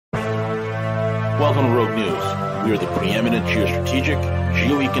Welcome to Rogue News. We are the preeminent geostrategic,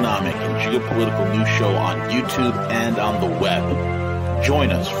 geoeconomic, and geopolitical news show on YouTube and on the web.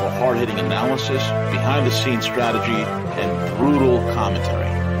 Join us for hard-hitting analysis, behind-the-scenes strategy, and brutal commentary.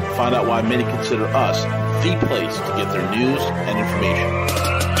 Find out why many consider us the place to get their news and information.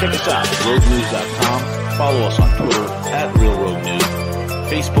 Check us out at roguenews.com. Follow us on Twitter at RealRogueNews,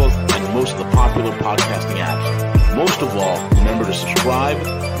 Facebook, and most of the popular podcasting apps. Most of all, remember to subscribe,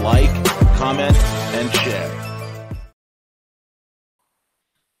 like, comment, and share.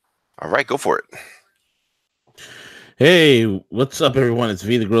 All right, go for it. Hey, what's up, everyone? It's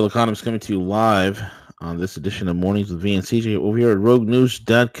V, the Guerrilla Economist, coming to you live on this edition of Mornings with V and CJ over here at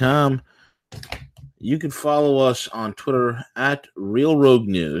RogueNews.com. You can follow us on Twitter at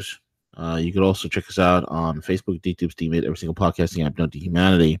RealRogueNews. You can also check us out on Facebook, DTube, Steam, every single podcasting app known to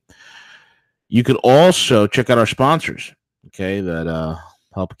humanity. You could also check out our sponsors, okay, that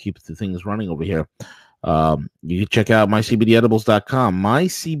help keep the things running over here. You can check out mycbdedibles.com,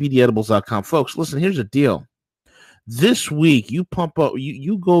 mycbdedibles.com. Folks, listen, here's the deal. This week, you pump up,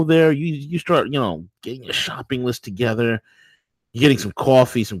 you go there, you start, getting a shopping list together. You're getting some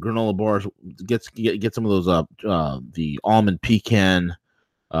coffee, some granola bars. Get some of those the almond pecan.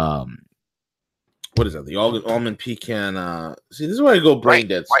 What is that? The almond pecan. See, this is where I go brain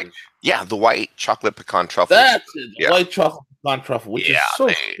dead. White. Yeah, the white chocolate pecan truffle. That's it. The white chocolate pecan truffle, which is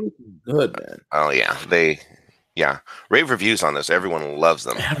so good, man. Oh yeah, rave reviews on this. Everyone loves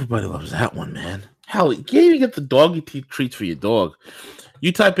them. Everybody loves that one, man. Hell, you can't even get the doggy treats for your dog.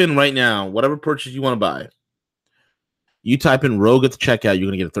 You type in right now whatever purchase you want to buy. You type in Rogue at the checkout, you're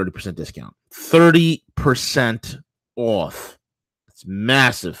going to get a 30% discount. 30% off. It's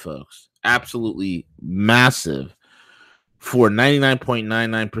massive, folks. Absolutely massive. For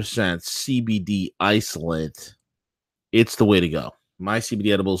 99.99% CBD isolate, it's the way to go.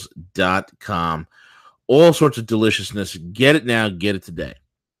 mycbdedibles.com. All sorts of deliciousness. Get it now. Get it today.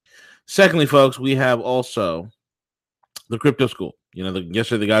 Secondly, folks, we have also the Crypto School.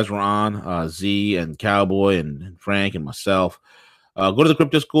 Yesterday the guys were on, Z and Cowboy and Frank and myself. Go to the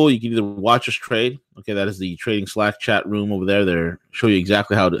Crypto School. You can either watch us trade. Okay, that is the trading Slack chat room over there. They show you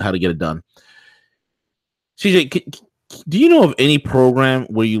exactly how to get it done. CJ, do you know of any program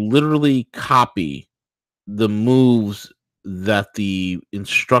where you literally copy the moves that the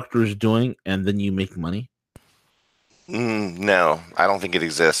instructor is doing and then you make money? No, I don't think it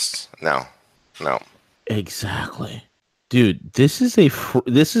exists. No. Exactly. Dude, this is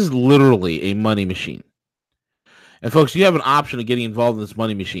literally a money machine. And folks, you have an option of getting involved in this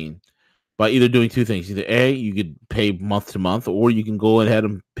money machine by either doing two things. Either A, you could pay month to month, or you can go ahead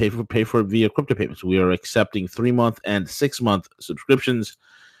and pay for it via crypto payments. We are accepting 3-month and 6-month subscriptions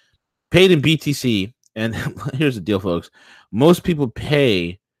paid in BTC. And here's the deal, folks. Most people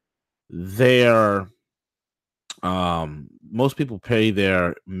pay their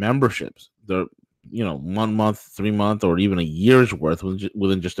memberships. They're 1 month, 3 month, or even a year's worth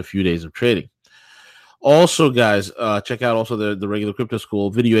within just a few days of trading. Also, guys, check out also the regular Crypto School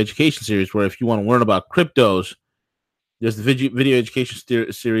video education series, where if you want to learn about cryptos, there's the video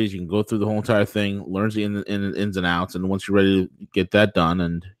education series. You can go through the whole entire thing, learn the ins and outs, and once you're ready to get that done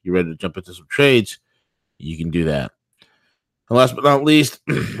and you're ready to jump into some trades, you can do that. And last but not least,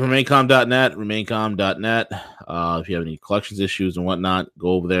 remaincom.net. If you have any collections issues and whatnot,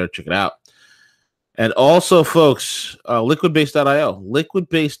 go over there, check it out. And also, folks, liquidbase.io.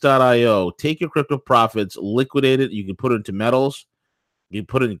 Liquidbase.io. Take your crypto profits, liquidate it. You can put it into metals. You can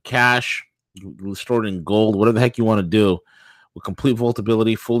put it in cash. You can store it in gold, whatever the heck you want to do. With complete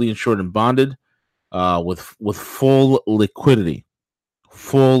vaultability, fully insured and bonded, with full liquidity.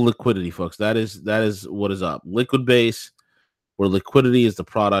 Full liquidity, folks. That is what is up. Liquidbase, where liquidity is the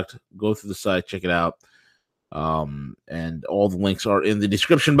product. Go through the site, check it out. And all the links are in the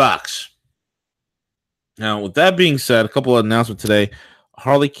description box. Now, with that being said, a couple of announcements today.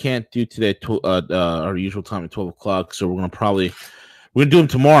 Harley can't do today our usual time at 12 o'clock, so we're going to do him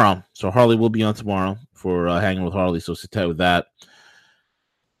tomorrow. So Harley will be on tomorrow for Hanging with Harley, so sit tight with that.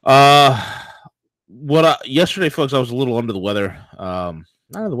 Yesterday, folks, I was a little under the weather. Not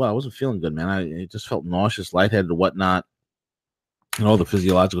under the weather. I wasn't feeling good, man. I just felt nauseous, lightheaded, and whatnot, and all the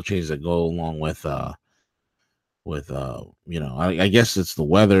physiological changes that go along with I guess it's the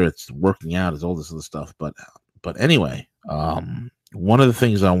weather, it's working out, it's all this other stuff. But anyway, one of the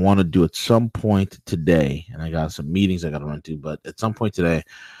things I want to do at some point today, and I got some meetings I got to run to, but at some point today,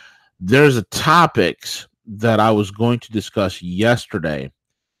 there's a topics that I was going to discuss yesterday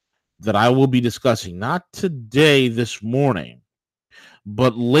that I will be discussing, not today, this morning,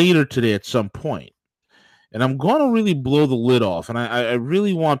 but later today at some point. And I'm going to really blow the lid off, and I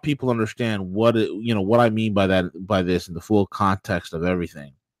really want people to understand what what I mean by this, and the full context of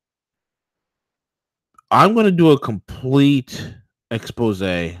everything. I'm going to do a complete expose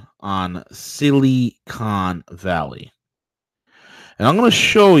on Silicon Valley, and I'm going to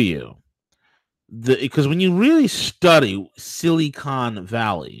show you because when you really study Silicon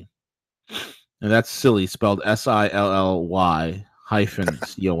Valley, and that's silly spelled SILLY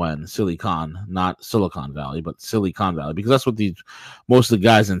 -CON, Silicon, not Silicon Valley, but Silicon Valley, because that's what most of the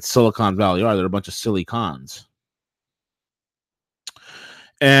guys in Silicon Valley are. They're a bunch of silicons.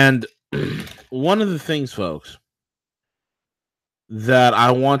 And one of the things, folks, that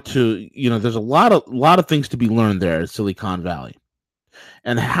I want to, there's a lot of things to be learned there at Silicon Valley,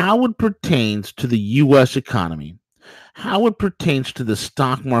 and how it pertains to the U.S. economy, how it pertains to the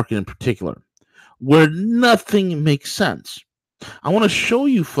stock market in particular, where nothing makes sense. I want to show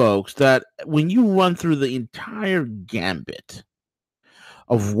you folks that when you run through the entire gambit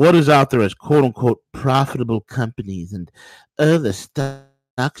of what is out there as quote unquote profitable companies and the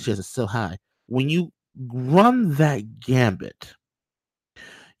stock shares are so high, when you run that gambit,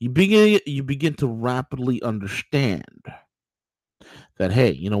 you begin to rapidly understand that,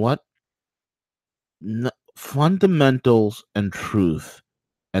 hey, you know what? Fundamentals and truth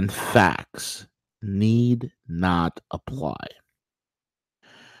and facts need not apply.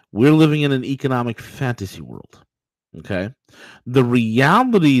 We're living in an economic fantasy world. Okay. The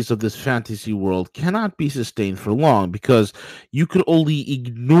realities of this fantasy world cannot be sustained for long, because you could only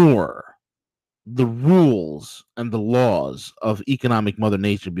ignore the rules and the laws of economic Mother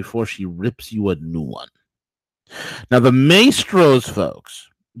Nature before she rips you a new one. Now, the maestros, folks,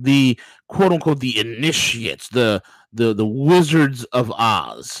 the quote unquote the initiates, the Wizards of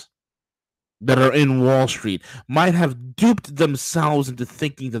Oz that are in Wall Street, might have duped themselves into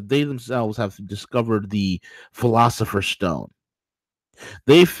thinking that they themselves have discovered the Philosopher's Stone.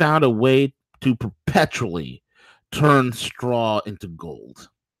 They found a way to perpetually turn straw into gold.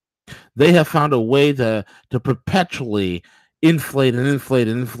 They have found a way to perpetually inflate and inflate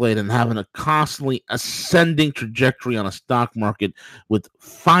and inflate, and having a constantly ascending trajectory on a stock market with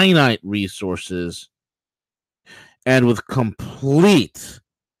finite resources and with complete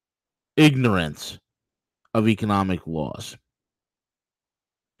ignorance of economic laws,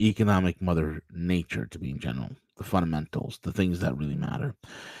 economic Mother Nature, to be in general, the fundamentals, the things that really matter.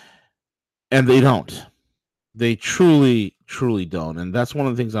 And they don't. They truly, truly don't. And that's one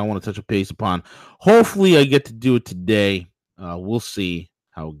of the things I want to touch base upon. Hopefully I get to do it today. We'll see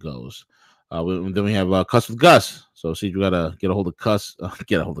how it goes. Then we have Cuss with Gus. So see, you gotta get a hold of Gus.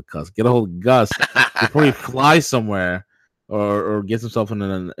 Get a hold of Gus before he flies somewhere, or gets himself in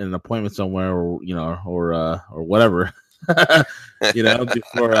an appointment somewhere, or whatever.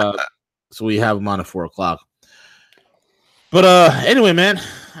 Before so we have him on at 4:00. But anyway, man,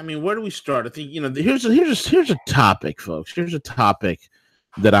 I mean, where do we start? I think here's a topic, folks. Here's a topic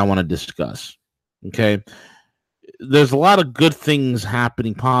that I want to discuss. Okay, there's a lot of good things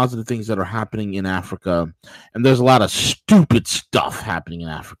happening, positive things that are happening in Africa, and there's a lot of stupid stuff happening in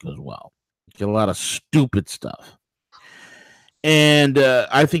Africa as well. Okay, a lot of stupid stuff. And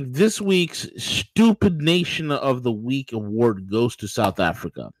I think this week's Stupid Nation of the Week award goes to South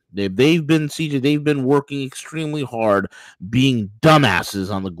Africa. They've been working extremely hard, being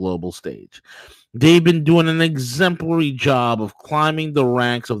dumbasses on the global stage. They've been doing an exemplary job of climbing the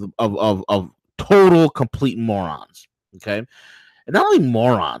ranks of total complete morons. Okay, and not only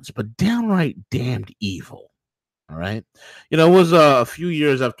morons, but downright damned evil. All right, it was a few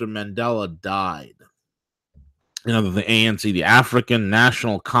years after Mandela died. The ANC, the African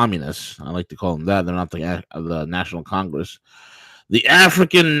National Communists, I like to call them that. They're not the National Congress. The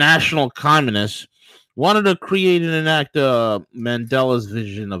African National Communists wanted to create and enact Mandela's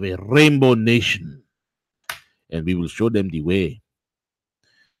vision of a rainbow nation, and we will show them the way.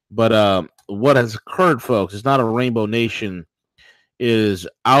 But what has occurred, folks, is not a rainbow nation. It is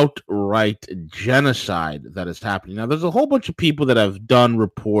outright genocide that is happening. Now, there's a whole bunch of people that have done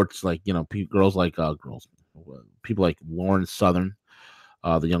reports, like, people like Lauren Southern,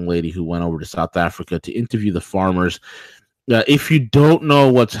 the young lady who went over to South Africa to interview the farmers. If you don't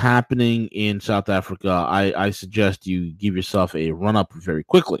know what's happening in South Africa, I suggest you give yourself a run-up very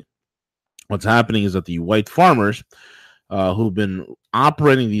quickly. What's happening is that the white farmers who've been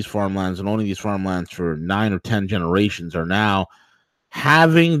operating these farmlands and owning these farmlands for 9 or 10 generations are now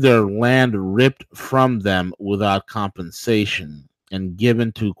having their land ripped from them without compensation and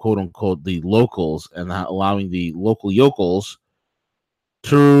given to quote unquote the locals, and allowing the local yokels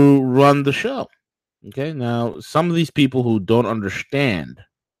to run the show. Okay, now some of these people who don't understand,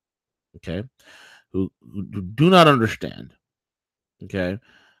 okay, who do not understand, okay,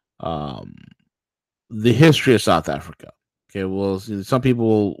 the history of South Africa. Okay, well, some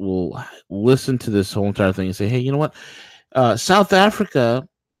people will listen to this whole entire thing and say, hey, you know what? South Africa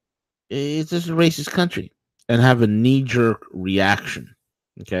is just a racist country, and have a knee-jerk reaction.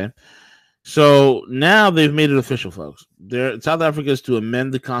 Okay, so now they've made it official, folks. South Africa is to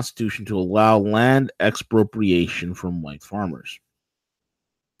amend the constitution to allow land expropriation from white farmers,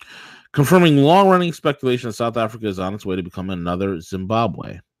 confirming long-running speculation that South Africa is on its way to become another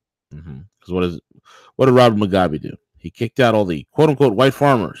Zimbabwe. Because what did Robert Mugabe do? He kicked out all the quote-unquote white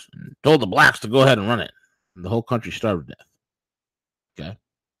farmers and told the blacks to go ahead and run it. And the whole country starved to death. Okay?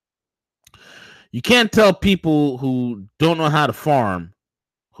 You can't tell people who don't know how to farm,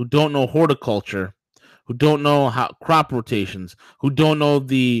 who don't know horticulture, who don't know how crop rotations, who don't know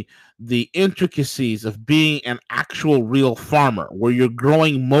the intricacies of being an actual real farmer where you're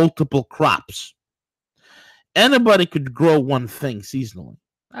growing multiple crops. Anybody could grow one thing seasonally.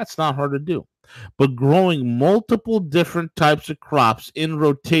 That's not hard to do. But growing multiple different types of crops in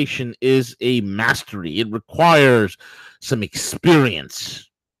rotation is a mastery. It requires some experience,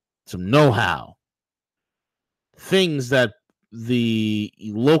 some know-how, things that the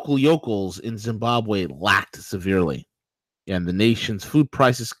local yokels in Zimbabwe lacked severely. And the nation's food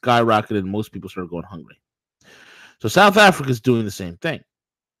prices skyrocketed and most people started going hungry. So South Africa is doing the same thing.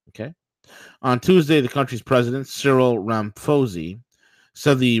 Okay. On Tuesday, the country's president, Cyril Ramaphosa,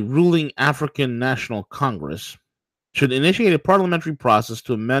 said the ruling African National Congress should initiate a parliamentary process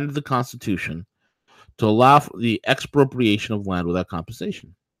to amend the constitution to allow for the expropriation of land without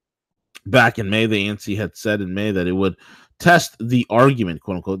compensation. Back in May, the ANC had said in May that it would test the argument,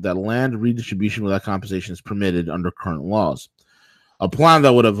 quote unquote, that land redistribution without compensation is permitted under current laws, a plan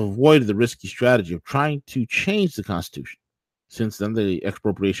that would have avoided the risky strategy of trying to change the constitution. Since then, the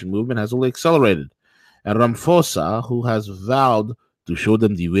expropriation movement has only accelerated, and Ramaphosa, who has vowed to show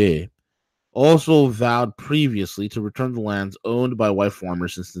them the way, also vowed previously to return the lands owned by white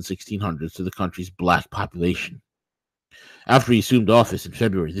farmers since the 1600s to the country's black population. After he assumed office in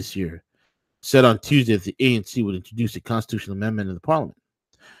February this year, said on Tuesday that the ANC would introduce a constitutional amendment in the parliament.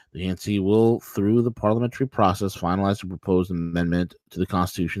 The ANC will, through the parliamentary process, finalize a proposed amendment to the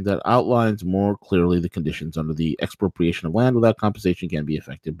constitution that outlines more clearly the conditions under the expropriation of land without compensation can be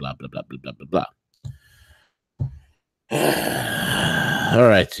effected, blah, blah, blah, blah, blah, blah, blah. All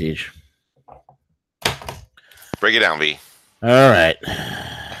right, Siege. Break it down, V. All right.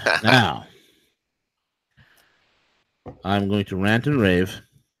 Now, I'm going to rant and rave,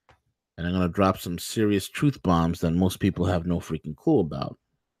 and I'm going to drop some serious truth bombs that most people have no freaking clue about.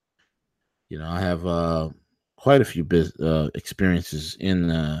 You know, I have quite a few experiences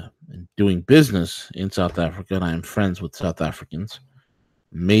in doing business in South Africa, and I am friends with South Africans.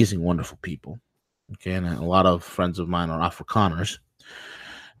 Amazing, wonderful people. Okay, and a lot of friends of mine are Afrikaners.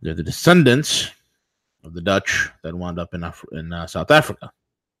 They're the descendants of the Dutch that wound up in South Africa.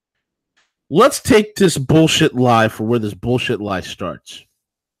 Let's take this bullshit lie for where this bullshit lie starts.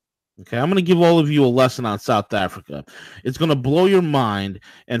 Okay, I'm going to give all of you a lesson on South Africa. It's going to blow your mind,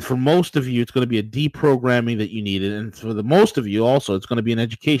 and for most of you, it's going to be a deprogramming that you needed, and for the most of you, also, it's going to be an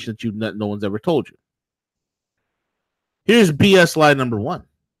education that no one's ever told you. Here's BS lie number one.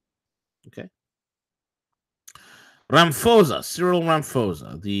 Okay. Ramaphosa, Cyril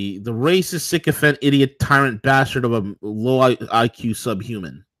Ramaphosa, the racist, sycophant, idiot, tyrant, bastard of a low IQ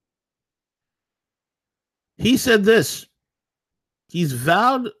subhuman. He said this. He's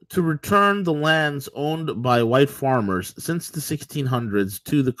vowed to return the lands owned by white farmers since the 1600s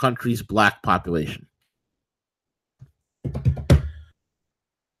to the country's black population.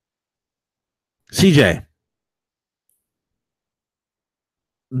 CJ,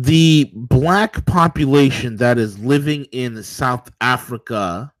 the black population that is living in South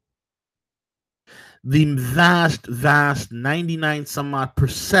Africa, the vast 99 some odd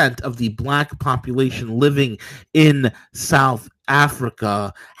 % of the black population living in South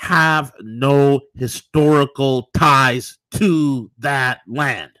Africa have no historical ties to that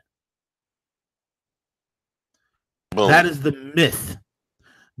land. Boom. That is the myth.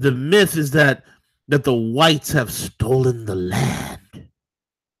 The myth is that the whites have stolen the land.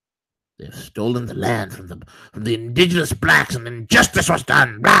 They've stolen the land from the indigenous blacks, and injustice was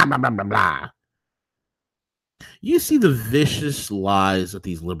done. Blah blah blah blah blah. You see the vicious lies that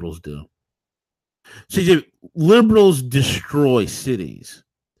these liberals do. See, liberals destroy cities.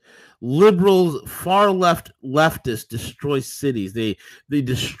 Liberals, far leftists destroy cities. They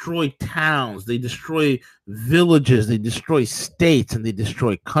destroy towns. They destroy villages. They destroy states, and they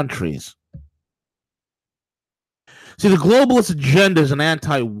destroy countries. See, the globalist agenda is an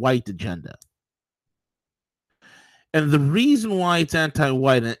anti-white agenda. And the reason why it's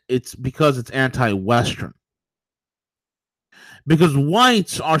anti-white, it's because it's anti-Western. Because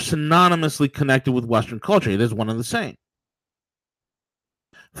whites are synonymously connected with Western culture. It is one and the same.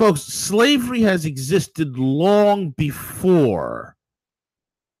 Folks, slavery has existed long before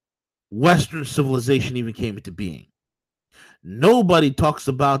Western civilization even came into being. Nobody talks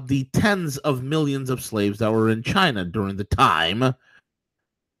about the tens of millions of slaves that were in China during the time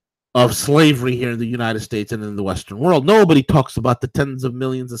of slavery here in the United States and in the Western world. Nobody talks about the tens of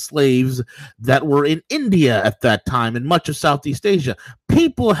millions of slaves that were in India at that time and much of Southeast Asia.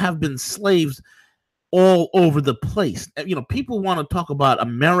 People have been slaves all over the place. You know, people want to talk about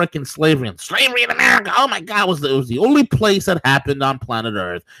American slavery and slavery in America. Oh my God, it was the only place that happened on planet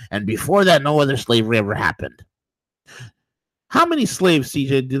Earth. And before that, no other slavery ever happened. How many slaves,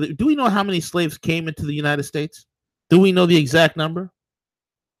 CJ, do we know how many slaves came into the United States? Do we know the exact number?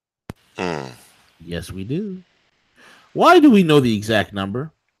 Yes, we do. Why do we know the exact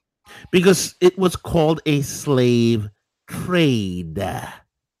number? Because it was called a slave trade.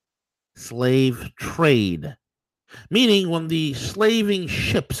 Slave trade. Meaning when the slaving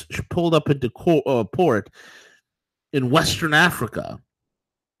ships pulled up into port in Western Africa,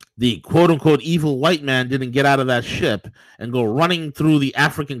 the quote-unquote evil white man didn't get out of that ship and go running through the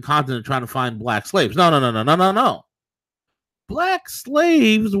African continent trying to find black slaves. No. Black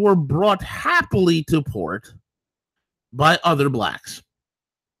slaves were brought happily to port by other blacks.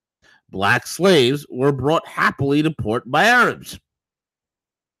 Black slaves were brought happily to port by Arabs.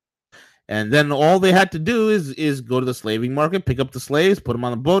 And then all they had to do is go to the slaving market, pick up the slaves, put them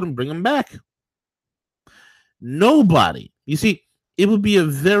on the boat, and bring them back. Nobody. You see, it would be a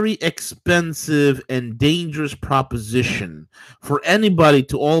very expensive and dangerous proposition for anybody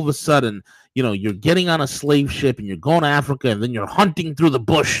to all of a sudden, you know, you're getting on a slave ship and you're going to Africa and then you're hunting through the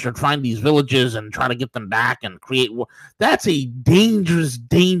bush to find these villages and try to get them back and create war. That's a dangerous,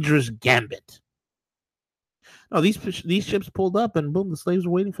 dangerous gambit. No, these ships pulled up and boom, the slaves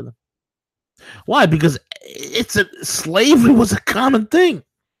were waiting for them. Why? Because slavery was a common thing.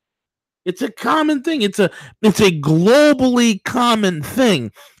 It's a common thing. It's a globally common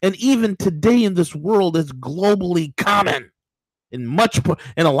thing. And even today in this world, it's globally common in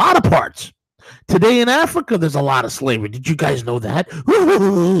a lot of parts. Today in Africa, there's a lot of slavery. Did you guys know that?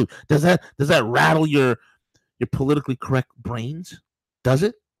 Does that rattle your politically correct brains? Does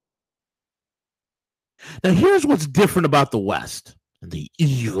it? Now here's what's different about the West and the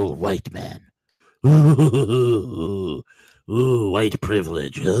evil white man. Ooh, white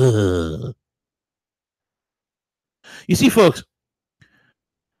privilege. You see, folks,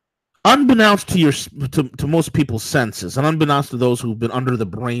 unbeknownst to most people's senses, and unbeknownst to those who've been under the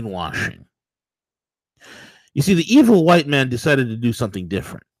brainwashing, you see, the evil white man decided to do something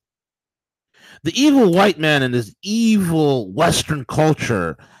different. The evil white man and his evil Western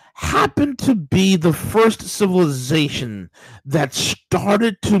culture happened to be the first civilization that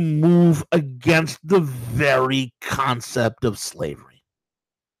started to move against the very concept of slavery.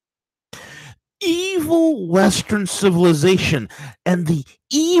 Evil Western civilization and the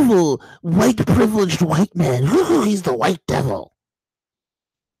evil white privileged white man. He's the white devil.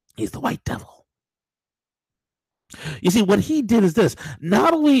 He's the white devil. You see, what he did is this.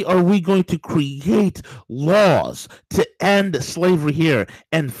 Not only are we going to create laws to end slavery here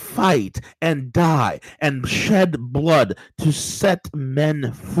and fight and die and shed blood to set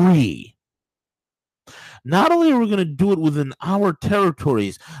men free. Not only are we going to do it within our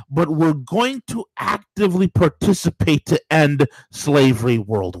territories, but we're going to actively participate to end slavery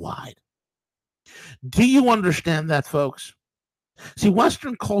worldwide. Do you understand that, folks? See,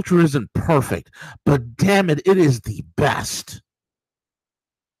 Western culture isn't perfect, but damn it, it is the best.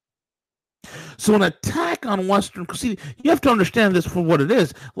 So an attack on Western, see, you have to understand this for what it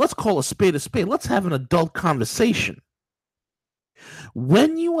is. Let's call a spade a spade. Let's have an adult conversation.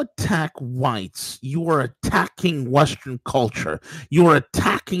 When you attack whites, you are attacking Western culture. You are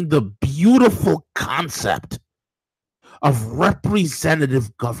attacking the beautiful concept of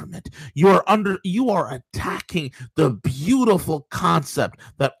representative government. You are attacking the beautiful concept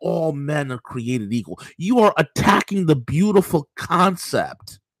that all men are created equal. You are attacking the beautiful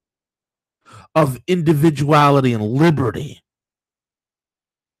concept of individuality and liberty.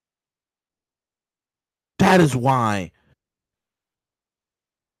 That is why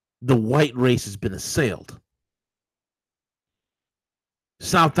the white race has been assailed.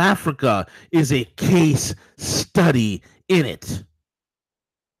 South Africa is a case study in it.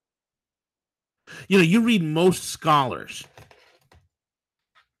 You know, you read most scholars.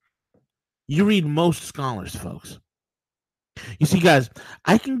 Folks. You see, guys,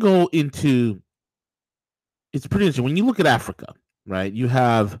 I can go into it's pretty interesting. When you look at Africa, right, you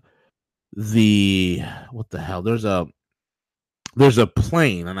have what the hell? There's a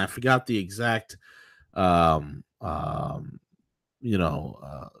plane, and I forgot the exact, um, um,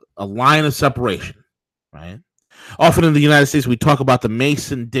 a line of separation, right? Often in the United States, we talk about the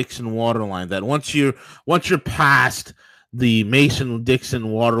Mason-Dixon waterline. That once you're past the Mason-Dixon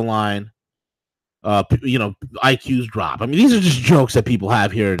waterline, IQs drop. I mean, these are just jokes that people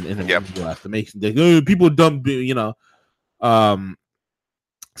have here in the U.S. The Mason-Dixon, people are dumb,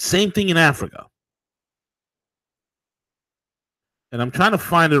 same thing in Africa. And I'm trying to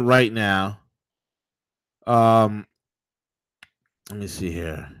find it right now. Let me see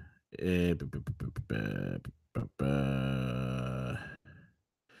here. It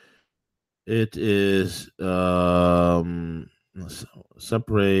is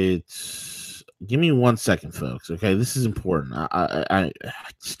separates. Give me 1 second, folks. Okay, this is important. I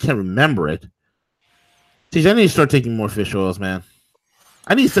just can't remember it. Geez, I need to start taking more fish oils, man.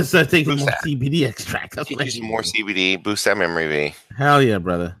 I need to start taking more CBD extract. That's what using more CBD, boost that memory V. Hell yeah,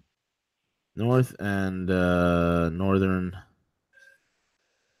 brother. North and northern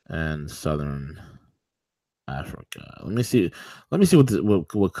and southern Africa. Let me see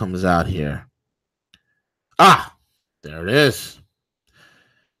what comes out here. Ah, there it is.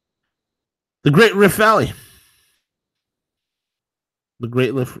 The Great Rift Valley. The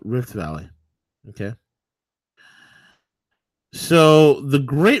Great Rift Valley. Okay. So the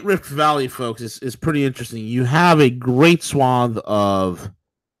Great Rift Valley, folks, is pretty interesting. You have a great swath of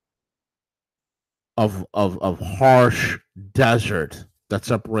harsh desert that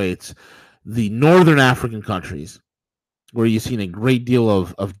separates the northern African countries, where you've seen a great deal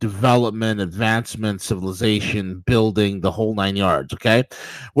of development, advancement, civilization, building, the whole 9 yards, okay?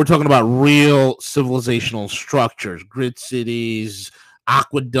 We're talking about real civilizational structures, grid cities,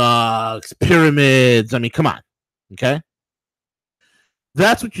 aqueducts, pyramids. I mean, come on, okay?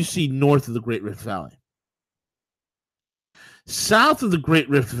 That's what you see north of the Great Rift Valley. South of the Great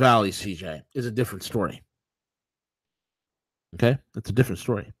Rift Valley, CJ, is a different story. Okay? It's a different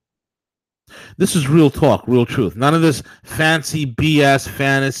story. This is real talk, real truth. None of this fancy BS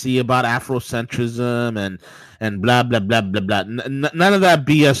fantasy about Afrocentrism and blah, blah, blah, blah, blah. None of that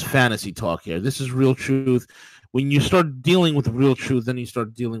BS fantasy talk here. This is real truth. When you start dealing with real truth, then you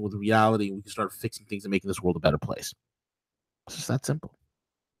start dealing with reality. We can start fixing things and making this world a better place. It's just that simple.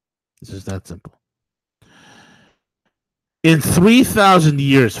 It's just that simple. In 3,000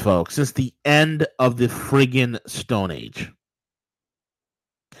 years, folks, since the end of the friggin' Stone Age,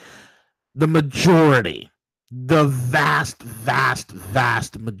 the majority, the vast, vast,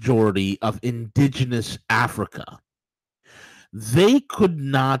 vast majority of indigenous Africa, they could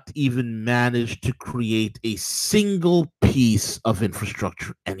not even manage to create a single piece of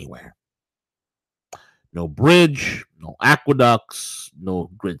infrastructure anywhere. No bridge, no aqueducts, no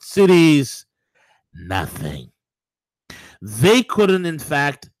grid cities, nothing. They couldn't, in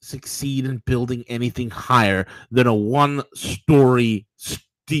fact, succeed in building anything higher than a one-story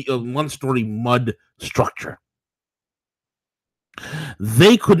mud structure.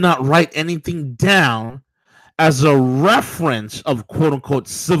 They could not write anything down as a reference of quote-unquote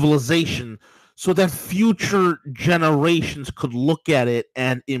civilization so that future generations could look at it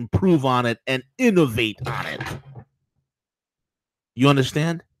and improve on it and innovate on it. You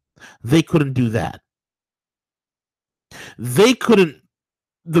understand? They couldn't do that. They couldn't.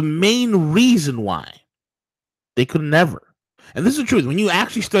 The main reason why they could never, and this is the truth, when you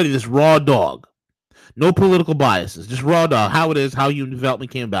actually study this raw dog, no political biases, just raw dog, how it is, how human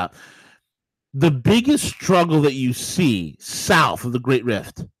development came about, the biggest struggle that you see south of the Great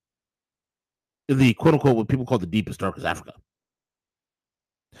Rift, the quote-unquote, what people call the deepest, darkest Africa,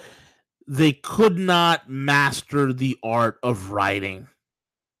 they could not master the art of writing.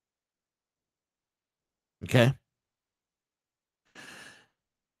 Okay?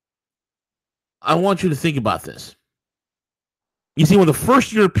 I want you to think about this. You see, when the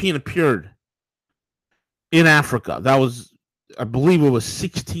first European appeared in Africa, that was, I believe it was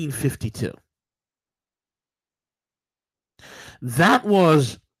 1652. That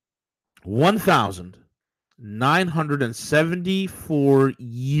was 1,974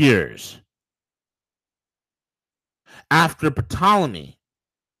 years after Ptolemy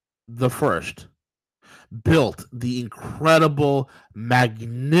the First built the incredible,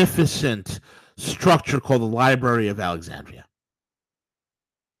 magnificent structure called the Library of Alexandria.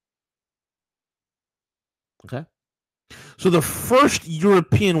 Okay? So the first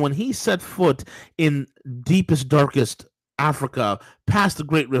European, when he set foot in deepest, darkest Africa, past the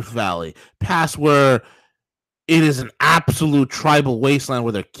Great Rift Valley, past where It is an absolute tribal wasteland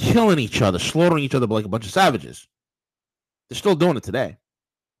where they're killing each other, slaughtering each other like a bunch of savages. They're still doing it today,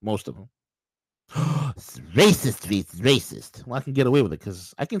 most of them. It's racist. Well, I can get away with it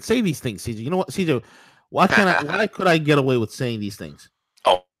because I can say these things, CJ. You know what, CJ? Why could I get away with saying these things?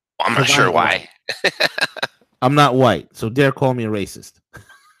 Oh, I'm not sure why. I'm not white, so dare call me a racist.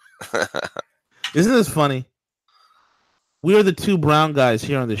 Isn't this funny? We are the two brown guys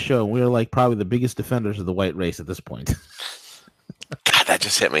here on the show. We are like probably the biggest defenders of the white race at this point. God, that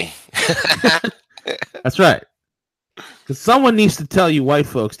just hit me. That's right. Because someone needs to tell you white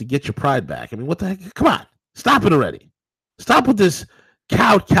folks to get your pride back. I mean, what the heck? Come on. Stop it already. Stop with this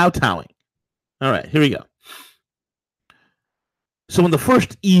kowtowing. All right, here we go. So when the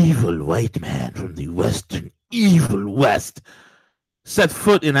first evil white man from the western evil west set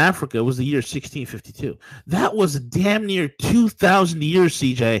foot in Africa, it was the year 1652. That was damn near 2,000 years,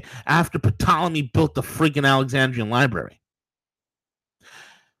 CJ, after Ptolemy built the friggin' Alexandrian library.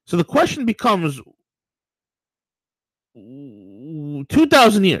 So the question becomes,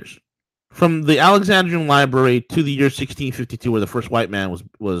 2,000 years from the Alexandrian library to the year 1652, where the first white man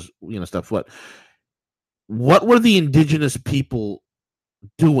was stepped foot. What were the indigenous people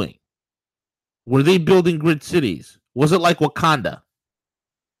doing? Were they building grid cities? Was it like Wakanda?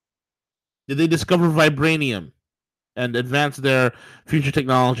 Did they discover vibranium and advance their future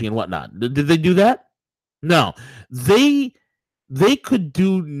technology and whatnot? Did they do that? No. They could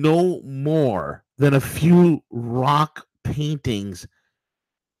do no more than a few rock paintings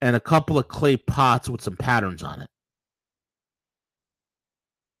and a couple of clay pots with some patterns on it.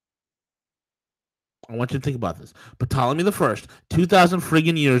 I want you to think about this. Ptolemy the First, 2,000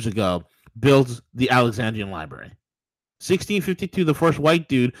 friggin' years ago, builds the Alexandrian Library. 1652, the first white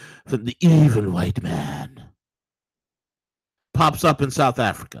dude, the evil white man, pops up in South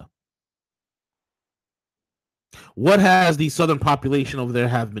Africa. What has the southern population over there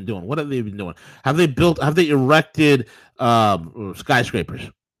have been doing? What have they been doing? Have they erected skyscrapers?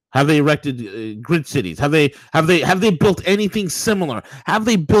 Have they erected grid cities? Have they built anything similar? Have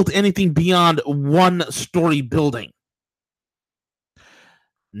they built anything beyond one-story building?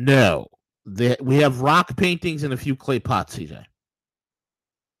 No. We have rock paintings and a few clay pots, CJ.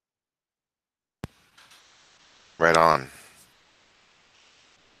 Right on.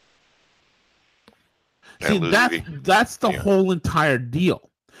 See, that's the whole entire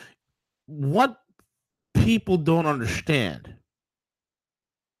deal. What people don't understand,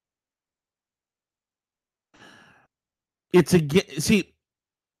 a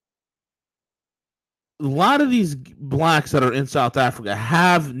lot of these blacks that are in South Africa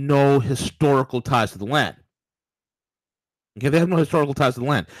have no historical ties to the land. Okay, they have no historical ties to the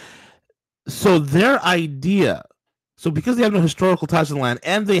land. So their idea, because they have no historical ties to the land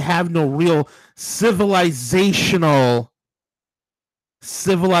and they have no real civilizational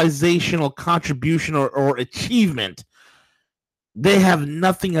contribution or achievement, they have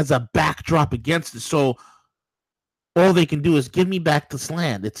nothing as a backdrop against it. So all they can do is give me back this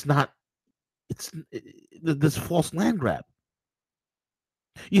land. It's this false land grab.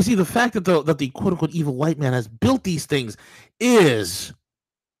 You see, the fact that the quote-unquote evil white man has built these things is,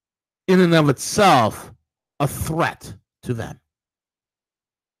 in and of itself, a threat to them.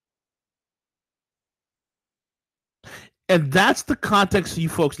 And that's the context you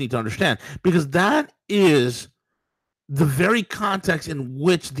folks need to understand, because that is the very context in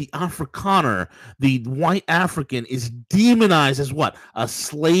which the Afrikaner, the white African, is demonized as what? A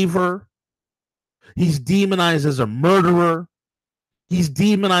slaver. He's demonized as a murderer. He's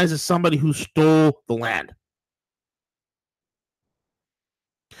demonized as somebody who stole the land.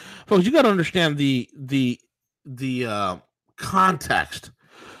 Folks, you got to understand the context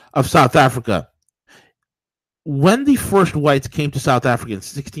of South Africa. When the first whites came to South Africa in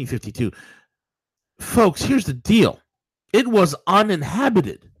 1652, folks, here's the deal. It was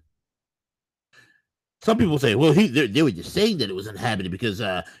uninhabited. Some people say, well, they were just saying that it was uninhabited because,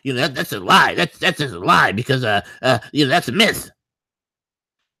 that's a lie. That's just a lie because, that's a myth.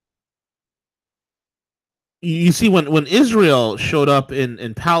 You see, when Israel showed up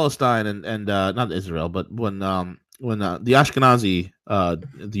in Palestine and not Israel, but when the Ashkenazi,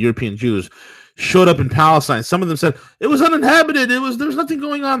 the European Jews, showed up in Palestine, some of them said it was uninhabited. There was nothing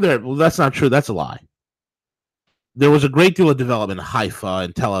going on there. Well, that's not true. That's a lie. There was a great deal of development in Haifa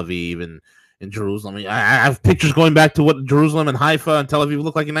and Tel Aviv and in Jerusalem. I have pictures going back to what Jerusalem and Haifa and Tel Aviv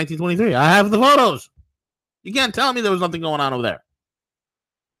looked like in 1923. I have the photos. You can't tell me there was nothing going on over there.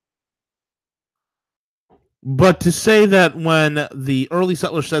 But to say that when the early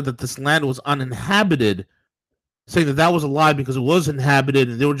settlers said that this land was uninhabited saying that that was a lie because it was inhabited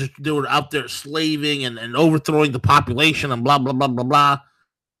and they were out there slaving and overthrowing the population and blah blah blah blah blah.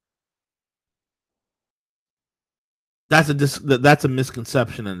 That's a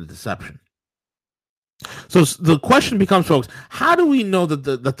misconception and a deception. So the question becomes, folks, how do we know that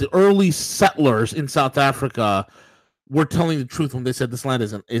the early settlers in South Africa were telling the truth when they said this land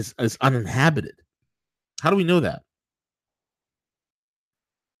is uninhabited? How do we know that?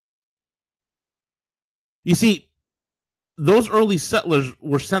 You see, those early settlers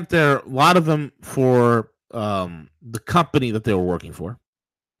were sent there, a lot of them for the company that they were working for.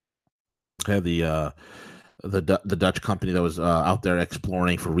 Okay, the Dutch company that was out there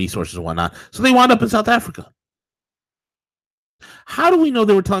exploring for resources and whatnot. So they wound up in South Africa. How do we know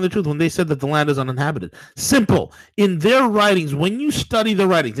they were telling the truth when they said that the land is uninhabited? Simple. In their writings, when you study their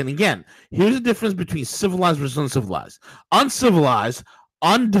writings, and again, here's the difference between civilized versus uncivilized. Uncivilized,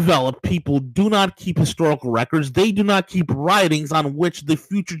 undeveloped people do not keep historical records. They do not keep writings on which the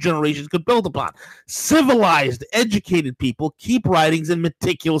future generations could build upon. Civilized, educated people keep writings and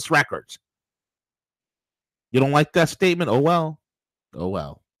meticulous records. You don't like that statement? Oh, well. Oh,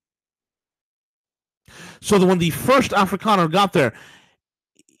 well. So when the first Afrikaner got there,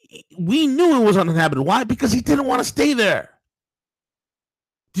 we knew it was uninhabited. Why? Because he didn't want to stay there.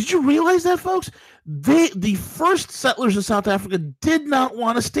 Did you realize that, folks? The first settlers in South Africa did not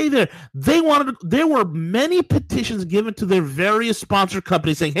want to stay there. There were many petitions given to their various sponsor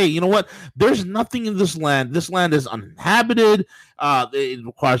companies saying, hey, you know what? There's nothing in this land. This land is uninhabited. It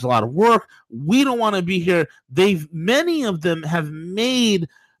requires a lot of work. We don't want to be here. Many of them have made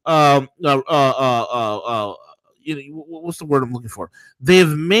what's the word I'm looking for? They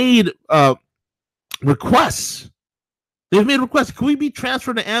have made requests. They've made requests. Can we be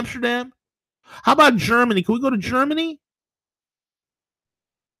transferred to Amsterdam? How about Germany? Can we go to Germany?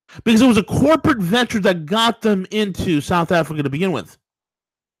 Because it was a corporate venture that got them into South Africa to begin with.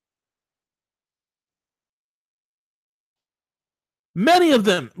 Many of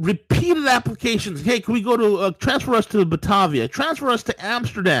them repeated applications. Hey, can we go to transfer us to Batavia? Transfer us to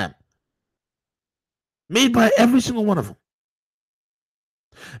Amsterdam. Made by every single one of them.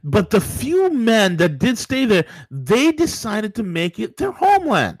 But the few men that did stay there, they decided to make it their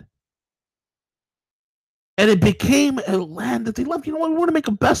homeland. And it became a land that they loved. You know what? We want to make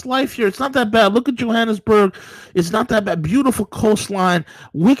a best life here. It's not that bad. Look at Johannesburg. It's not that bad. Beautiful coastline.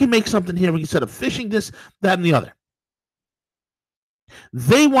 We can make something here. We can set up fishing, this, that, and the other.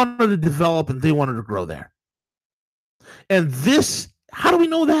 They wanted to develop and they wanted to grow there. And this, how do we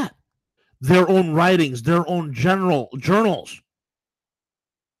know that? Their own writings, their own journals.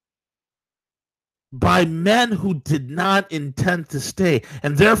 By men who did not intend to stay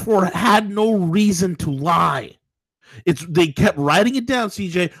and therefore had no reason to lie. They kept writing it down,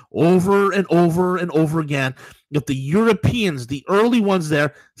 CJ, over and over and over again. That the Europeans, the early ones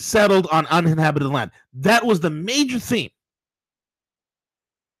there, settled on uninhabited land. That was the major theme.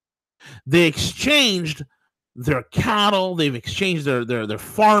 They exchanged their cattle, they've exchanged their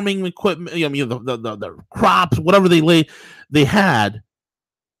farming equipment, the crops, whatever they had,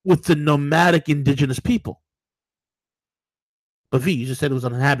 with the nomadic indigenous people. But V, you just said it was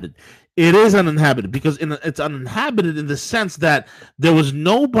uninhabited. It is uninhabited because it's uninhabited in the sense that there was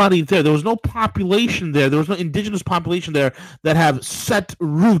nobody there. There was no population there. There was no indigenous population there that have set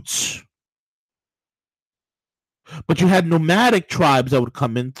roots. But you had nomadic tribes that would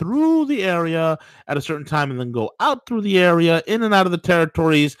come in through the area at a certain time and then go out through the area, in and out of the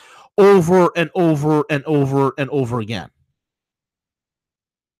territories, over and over and over and over again.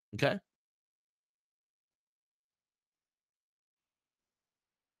 Okay?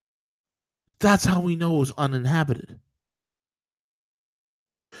 That's how we know it was uninhabited.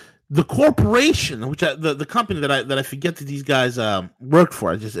 The corporation, which the company that I forget that these guys worked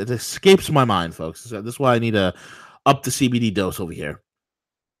for, it escapes my mind, folks. So this is why I need to up the CBD dose over here.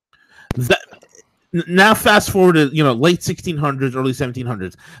 Now, fast forward to late 1600s, early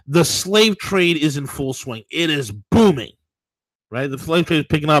 1700s, the slave trade is in full swing. It is booming. Right, the slave trade is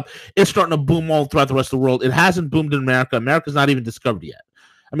picking up. It's starting to boom all throughout the rest of the world. It hasn't boomed in America. America's not even discovered yet.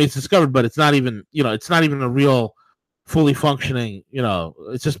 I mean, it's discovered, but it's not even, it's not even a real, fully functioning.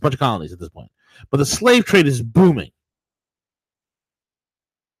 It's just a bunch of colonies at this point. But the slave trade is booming.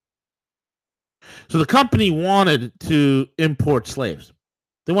 So the company wanted to import slaves.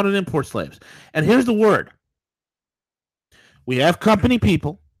 They wanted to import slaves, and here's the word: we have company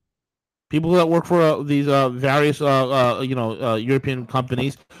people that work for these various, European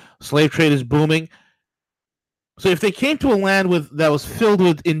companies. Slave trade is booming. So if they came to a land that was filled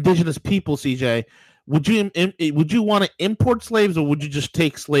with indigenous people, CJ, would you want to import slaves, or would you just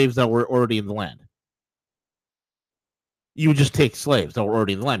take slaves that were already in the land? you would just take slaves that were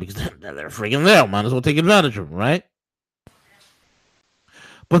already in the land because they're freaking there. Might as well take advantage of them, right?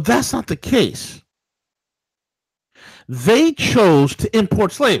 But that's not the case. They chose to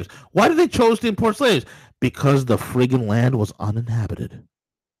import slaves. Why did they choose to import slaves? Because the friggin' land was uninhabited.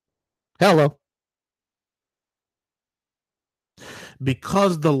 Hello.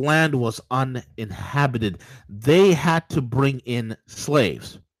 Because the land was uninhabited, they had to bring in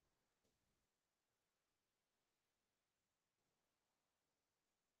slaves.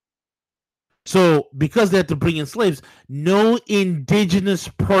 So, because they had to bring in slaves, no indigenous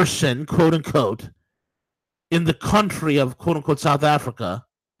person, quote unquote, in the country of quote unquote South Africa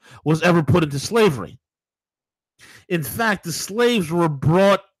was ever put into slavery. In fact, the slaves were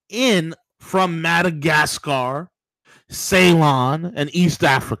brought in from Madagascar, Ceylon, and East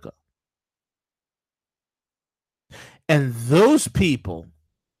Africa. And those people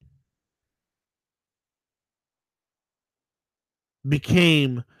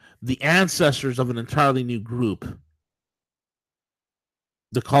became the ancestors of an entirely new group,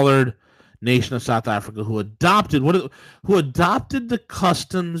 the colored nation of South Africa, who adopted the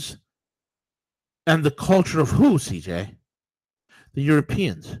customs and the culture of who, CJ? The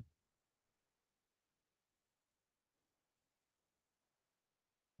Europeans.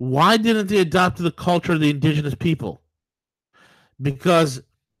 Why didn't they adopt the culture of the indigenous people? Because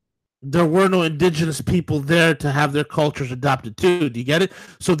there were no indigenous people there to have their cultures adopted too. Do you get it?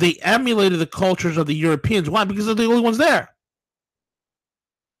 So they emulated the cultures of the Europeans. Why? Because they're the only ones there.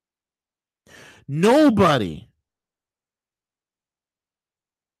 Nobody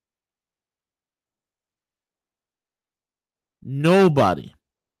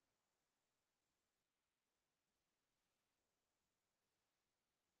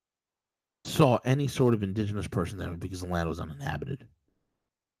saw any sort of indigenous person there because the land was uninhabited.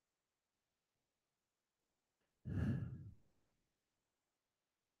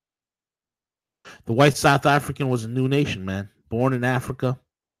 The white South African was a new nation, man. Born in Africa.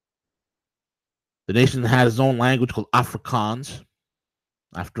 The nation had its own language called Afrikaans.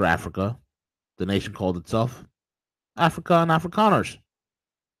 After Africa, the nation called itself Africa and Afrikaners.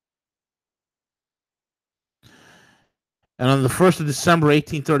 And on the 1st of December,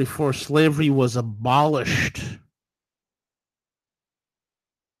 1834, slavery was abolished.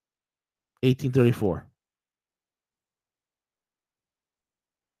 1834.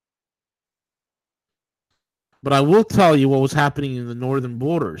 But I will tell you what was happening in the northern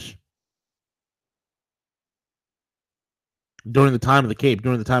borders during the time of the Cape,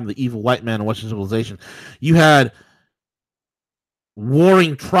 during the time of the evil white man and Western civilization. You had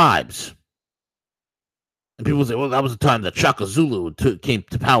warring tribes. And people say, well, that was the time that Shaka Zulu came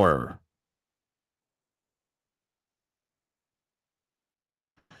to power.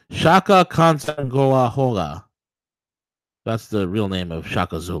 Shaka Kansangoa Hoga, that's the real name of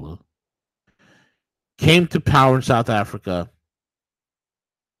Shaka Zulu, came to power in South Africa.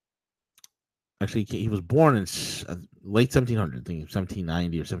 Actually, he was born in late 1700, I think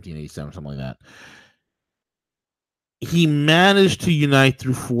 1790 or 1787, something like that. He managed to unite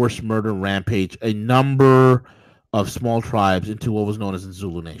through force, murder, and rampage a number of small tribes into what was known as the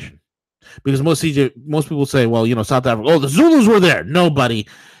Zulu Nation. Because most people say, well, you know, South Africa, oh, the Zulus were there. Nobody.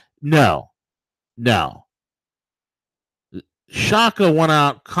 No. Shaka went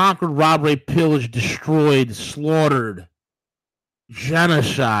out, conquered, robbed, raped, pillaged, destroyed, slaughtered,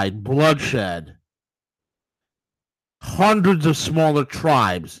 genocide, bloodshed, hundreds of smaller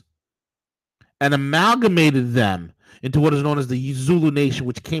tribes, and amalgamated them into what is known as the Zulu Nation,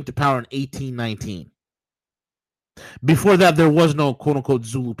 which came to power in 1819. Before that, there was no quote-unquote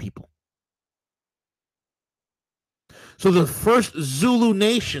Zulu people. So the first Zulu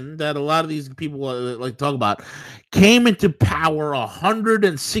Nation that a lot of these people like to talk about came into power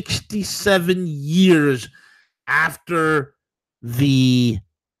 167 years after the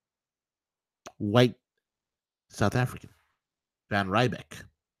white South African, Van Riebeck.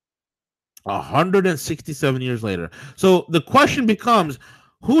 167 years later. So the question becomes,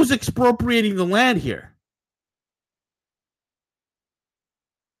 who's expropriating the land here?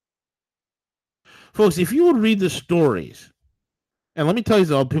 Folks, if you would read the stories, and let me tell you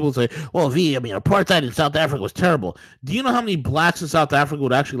something, people say, well, apartheid in South Africa was terrible. Do you know how many blacks in South Africa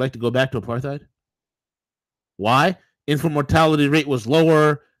would actually like to go back to apartheid? Why? Infant mortality rate was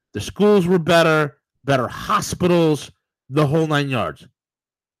lower, the schools were better hospitals, the whole 9 yards.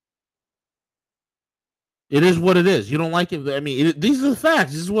 It is what it is. You don't like it. I mean, these are the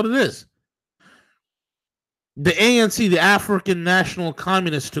facts. This is what it is. The ANC, the African National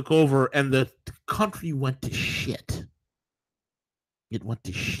Communists, took over, and the country went to shit. It went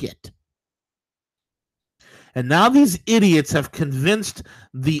to shit. And now these idiots have convinced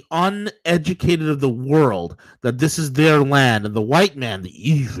the uneducated of the world that this is their land, and the white man, the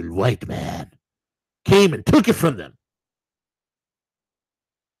evil white man, came and took it from them.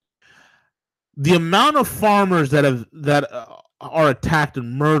 The amount of farmers that are attacked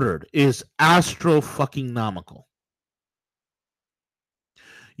and murdered is astro-fucking-nomical.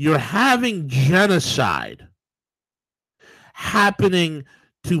 You're having genocide happening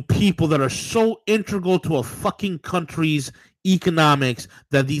to people that are so integral to a fucking country's economics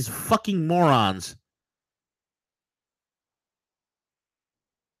that these fucking morons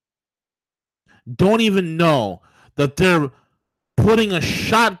don't even know that they're putting a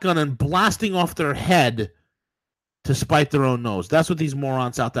shotgun and blasting off their head to spite their own nose. That's what these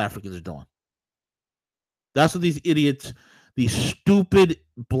moron South Africans are doing. That's what these idiots, these stupid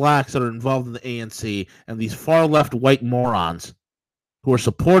blacks that are involved in the ANC, and these far left white morons who are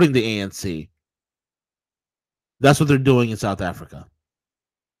supporting the ANC, that's what they're doing in South Africa.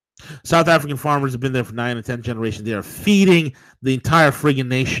 South African farmers have been there for 9 and 10 generations. They are feeding the entire friggin'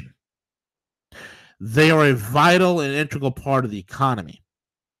 nation. They are a vital and integral part of the economy.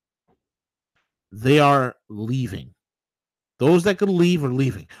 They are leaving. Those that could leave are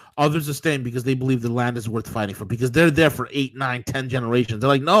leaving. Others are staying because they believe the land is worth fighting for, because they're there for 8, 9, 10 generations. They're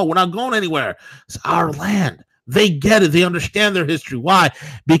like, no, we're not going anywhere. It's our land. They get it. They understand their history. Why?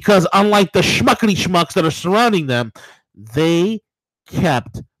 Because unlike the schmuckety schmucks that are surrounding them, they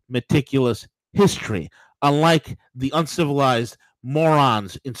kept meticulous history, unlike the uncivilized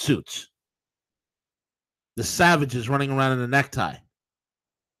morons in suits, the savages running around in a necktie,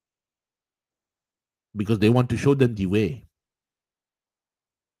 because they want to show them the way.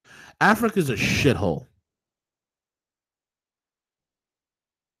 Africa's a shithole.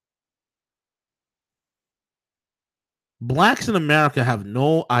 Blacks in America have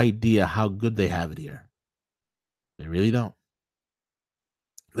no idea how good they have it here. They really don't.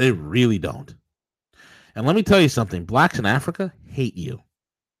 They really don't. And let me tell you something. Blacks in Africa hate you.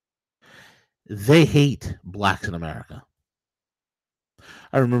 They hate blacks in America.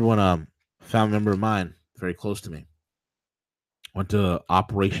 I remember when a family member of mine, very close to me, went to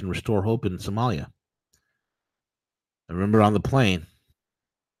Operation Restore Hope in Somalia. I remember on the plane,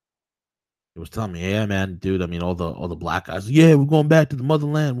 he was telling me, yeah, man, dude, I mean, all the black guys, yeah, we're going back to the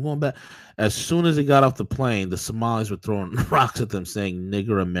motherland. We're going back. As soon as they got off the plane, the Somalis were throwing rocks at them saying,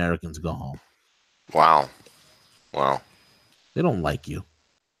 nigger Americans, go home. Wow. Wow. They don't like you.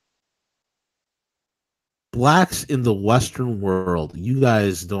 Blacks in the Western world, you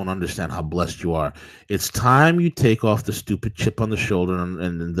guys don't understand how blessed you are. It's time you take off the stupid chip on the shoulder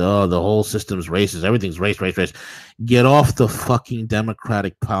and the whole system's racist. Everything's race. Get off the fucking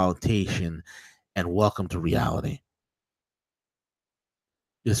Democratic politician and welcome to reality.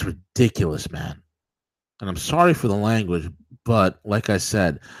 It's ridiculous, man. And I'm sorry for the language, but like I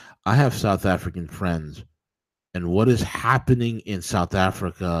said, I have South African friends, and what is happening in South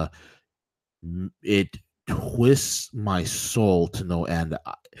Africa, it twists my soul to no end.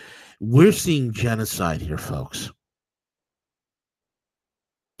 We're seeing genocide here, folks.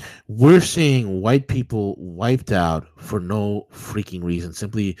 We're seeing white people wiped out for no freaking reason,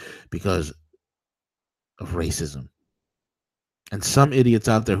 simply because of racism. And some idiots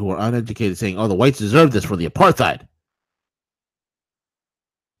out there who are uneducated saying, oh, the whites deserve this for the apartheid.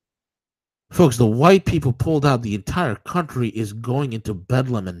 Folks, the white people pulled out. The entire country is going into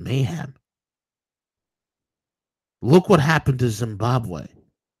bedlam and mayhem. Look what happened to Zimbabwe.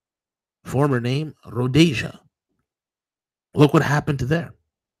 Former name, Rhodesia. Look what happened to there.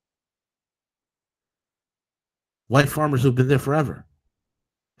 White farmers who've been there forever,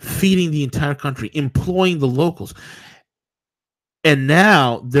 feeding the entire country, employing the locals. And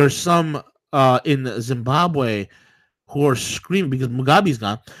now there's some in Zimbabwe who are screaming, because Mugabe's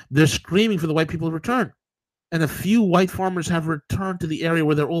gone, they're screaming for the white people to return. And a few white farmers have returned to the area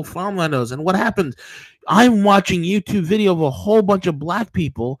where their old farmland is. And what happened? I'm watching YouTube video of a whole bunch of black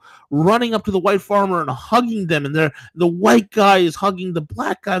people running up to the white farmer and hugging them. And the white guy is hugging the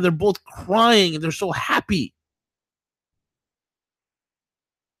black guy. They're both crying and they're so happy.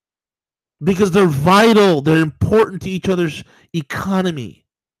 Because they're vital. They're important to each other's economy.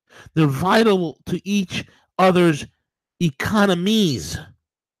 They're vital to each other's economies.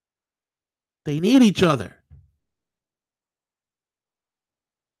 They need each other.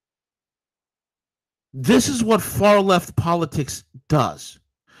 This is what far left politics does.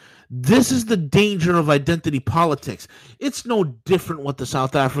 This is the danger of identity politics. It's no different what the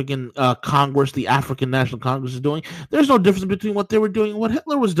South African Congress, the African National Congress is doing. There's no difference between what they were doing and what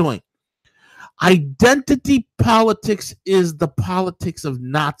Hitler was doing. Identity politics is the politics of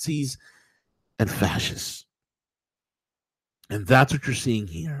Nazis and fascists. And that's what you're seeing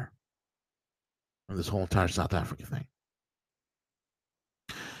here on this whole entire South Africa thing.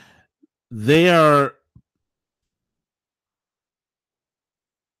 They are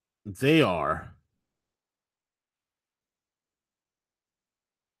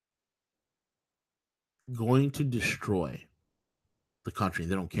going to destroy the country.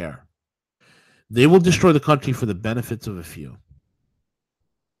 They don't care. They will destroy the country for the benefits of a few.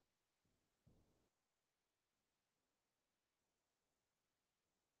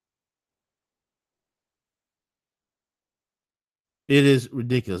 It is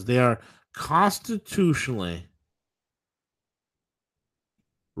ridiculous. They are constitutionally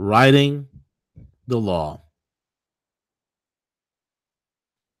writing the law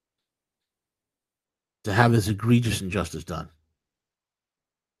to have this egregious injustice done.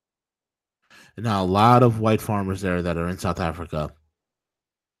 And now a lot of white farmers there that are in South Africa.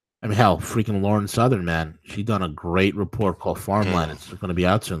 I mean, hell, freaking Lauren Southern, man. She done a great report called Farmland. It's going to be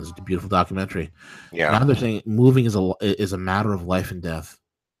out soon. It's a beautiful documentary. Yeah. Now they're saying moving is a matter of life and death.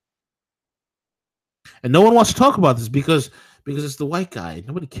 And no one wants to talk about this because it's the white guy.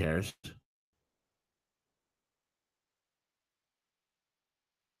 Nobody cares.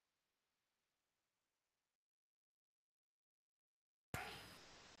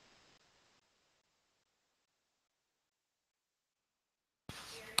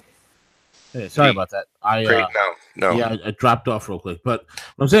 Hey, sorry about that. I dropped off real quick. But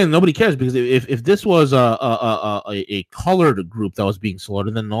what I'm saying, nobody cares because if this was a colored group that was being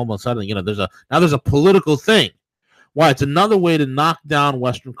slaughtered, then all of a sudden, there's a political thing. Why? It's another way to knock down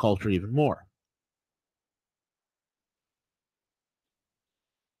Western culture even more.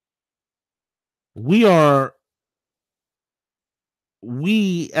 We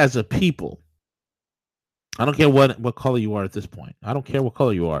as a people, I don't care what color you are at this point. I don't care what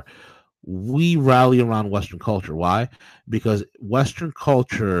color you are. We rally around Western culture. Why? Because Western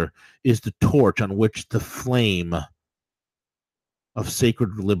culture is the torch on which the flame of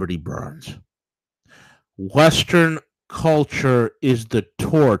sacred liberty burns. Western culture is the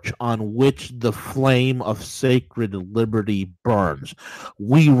torch on which the flame of sacred liberty burns.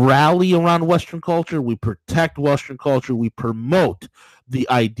 We rally around Western culture. We protect Western culture. We promote the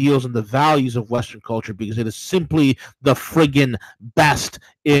ideals and the values of Western culture because it is simply the friggin' best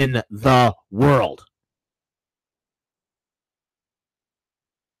in the world.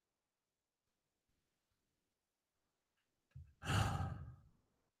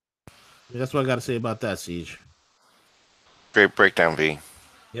 That's what I got to say about that, Siege. Great breakdown, V.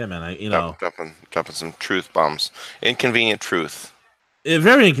 Yeah, man. Dropping some truth bombs. Inconvenient truth. A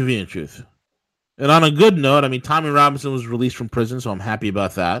very inconvenient truth. And on a good note, I mean, Tommy Robinson was released from prison, so I'm happy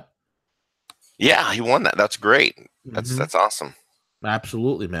about that. Yeah, he won that. That's great. That's awesome.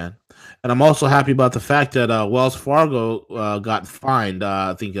 Absolutely, man. And I'm also happy about the fact that Wells Fargo got fined,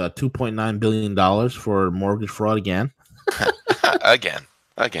 I think, $2.9 billion for mortgage fraud again.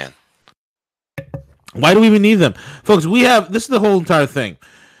 Again. Why do we even need them? Folks, this is the whole entire thing.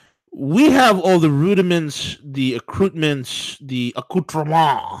 We have all the rudiments, the accoutrements, the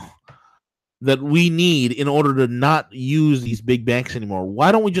accoutrement that we need in order to not use these big banks anymore.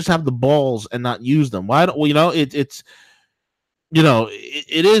 Why don't we just have the balls and not use them? Why don't we, it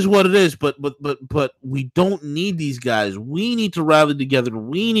is what it is, but we don't need these guys. We need to rally together.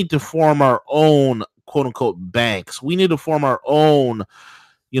 We need to form our own quote unquote banks. We need to form our own,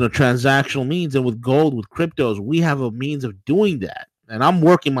 transactional means. And with gold, with cryptos, we have a means of doing that. And I'm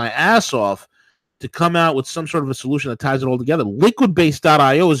working my ass off to come out with some sort of a solution that ties it all together.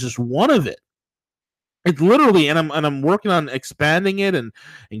 Liquidbase.io is just one of it. It's literally, and I'm working on expanding it and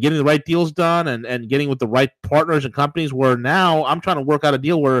getting the right deals done and getting with the right partners and companies. Where now I'm trying to work out a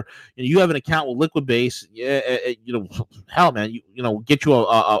deal where you have an account with Liquidbase. Hell, man, get you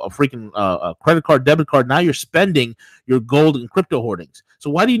a freaking credit card, debit card. Now you're spending your gold and crypto hoardings.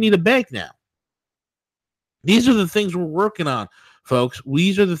 So why do you need a bank now? These are the things we're working on, folks.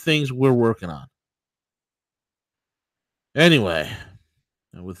 These are the things we're working on. Anyway,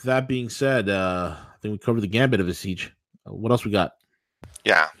 and with that being said, I think we covered the gambit of a Siege. What else we got?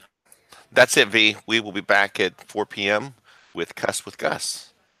 Yeah, that's it, V. We will be back at 4 p.m. with Cuss with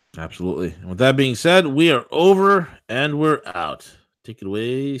Gus. Absolutely. And with that being said, we are over and we're out. Take it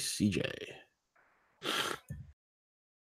away, CJ.